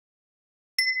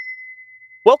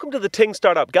Welcome to the Ting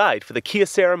Startup Guide for the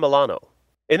Kyocera Milano.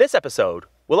 In this episode,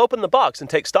 we'll open the box and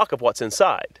take stock of what's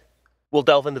inside. We'll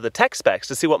delve into the tech specs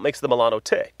to see what makes the Milano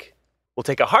tick. We'll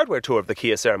take a hardware tour of the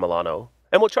Kyocera Milano,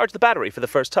 and we'll charge the battery for the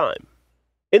first time.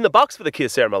 In the box for the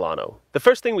Kyocera Milano, the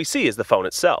first thing we see is the phone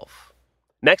itself.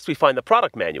 Next, we find the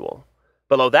product manual.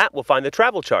 Below that, we'll find the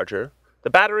travel charger,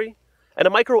 the battery, and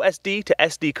a micro SD to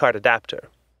SD card adapter.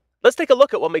 Let's take a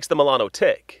look at what makes the Milano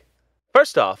tick.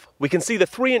 First off, we can see the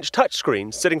 3-inch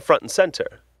touchscreen sitting front and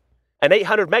center. An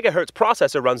 800 MHz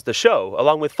processor runs the show,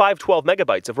 along with 512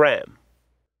 MB of RAM.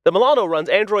 The Milano runs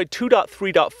Android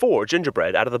 2.3.4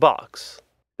 Gingerbread out of the box.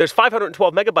 There's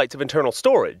 512 MB of internal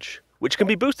storage, which can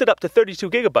be boosted up to 32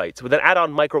 GB with an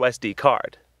add-on micro SD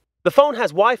card. The phone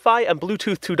has Wi-Fi and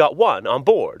Bluetooth 2.1 on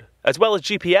board, as well as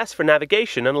GPS for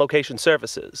navigation and location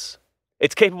services.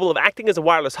 It's capable of acting as a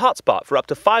wireless hotspot for up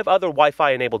to 5 other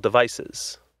Wi-Fi-enabled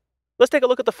devices. Let's take a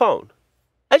look at the phone.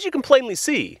 As you can plainly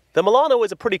see, the Milano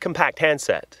is a pretty compact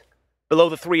handset. Below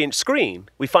the 3-inch screen,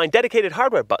 we find dedicated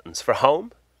hardware buttons for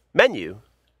home, menu,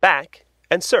 back,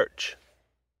 and search.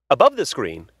 Above the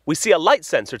screen, we see a light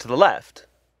sensor to the left,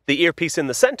 the earpiece in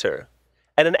the center,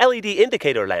 and an LED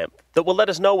indicator lamp that will let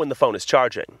us know when the phone is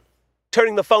charging.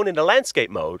 Turning the phone into landscape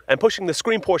mode and pushing the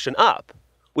screen portion up,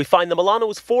 we find the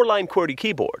Milano's 4-line QWERTY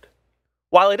keyboard.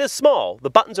 While it is small, the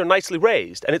buttons are nicely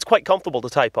raised and it's quite comfortable to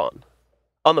type on.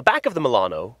 On the back of the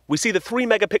Milano, we see the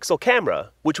 3-megapixel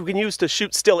camera, which we can use to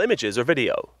shoot still images or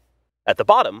video. At the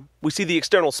bottom, we see the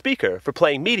external speaker for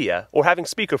playing media or having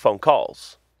speakerphone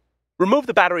calls. Remove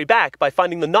the battery back by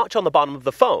finding the notch on the bottom of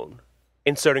the phone,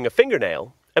 inserting a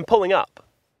fingernail, and pulling up.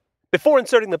 Before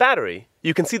inserting the battery,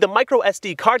 you can see the micro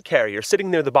SD card carrier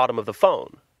sitting near the bottom of the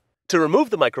phone. To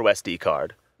remove the micro SD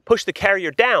card, push the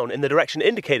carrier down in the direction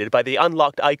indicated by the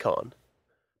unlocked icon.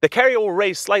 The carrier will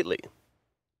raise slightly.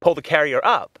 Pull the carrier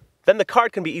up, then the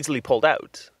card can be easily pulled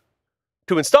out.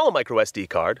 To install a micro SD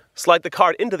card, slide the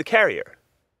card into the carrier.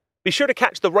 Be sure to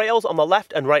catch the rails on the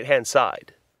left and right-hand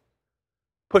side.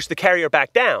 Push the carrier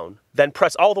back down, then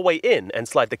press all the way in and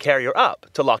slide the carrier up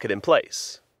to lock it in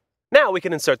place. Now we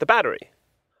can insert the battery.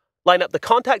 Line up the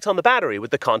contacts on the battery with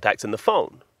the contacts in the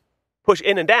phone. Push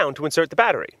in and down to insert the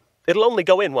battery. It'll only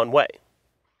go in one way.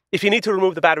 If you need to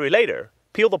remove the battery later,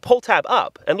 peel the pull tab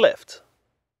up and lift.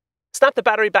 Snap the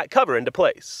battery back cover into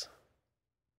place.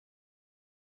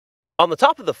 On the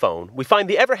top of the phone, we find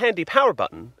the ever-handy power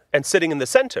button, and sitting in the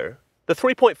center, the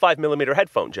 3.5mm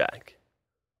headphone jack.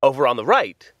 Over on the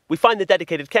right, we find the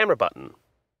dedicated camera button.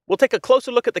 We'll take a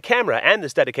closer look at the camera and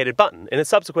this dedicated button in a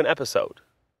subsequent episode.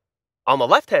 On the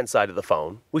left-hand side of the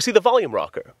phone, we see the volume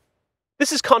rocker.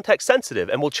 This is context-sensitive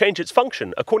and will change its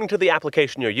function according to the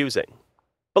application you're using.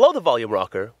 Below the volume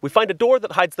rocker, we find a door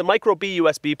that hides the micro B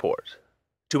USB port.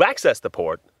 To access the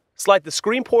port, slide the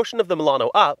screen portion of the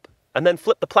Milano up, and then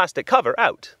flip the plastic cover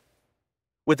out.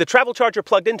 With the travel charger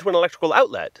plugged into an electrical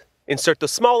outlet, insert the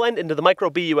small end into the micro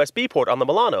B USB port on the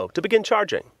Milano to begin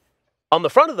charging. On the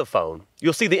front of the phone,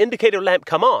 you'll see the indicator lamp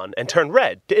come on and turn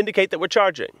red to indicate that we're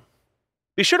charging.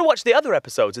 Be sure to watch the other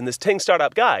episodes in this Ting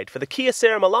Startup Guide for the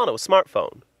Kyocera Milano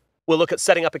smartphone. We'll look at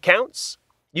setting up accounts,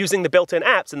 using the built-in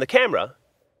apps in the camera,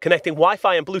 connecting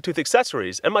Wi-Fi and Bluetooth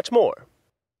accessories, and much more.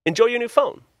 Enjoy your new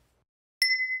phone.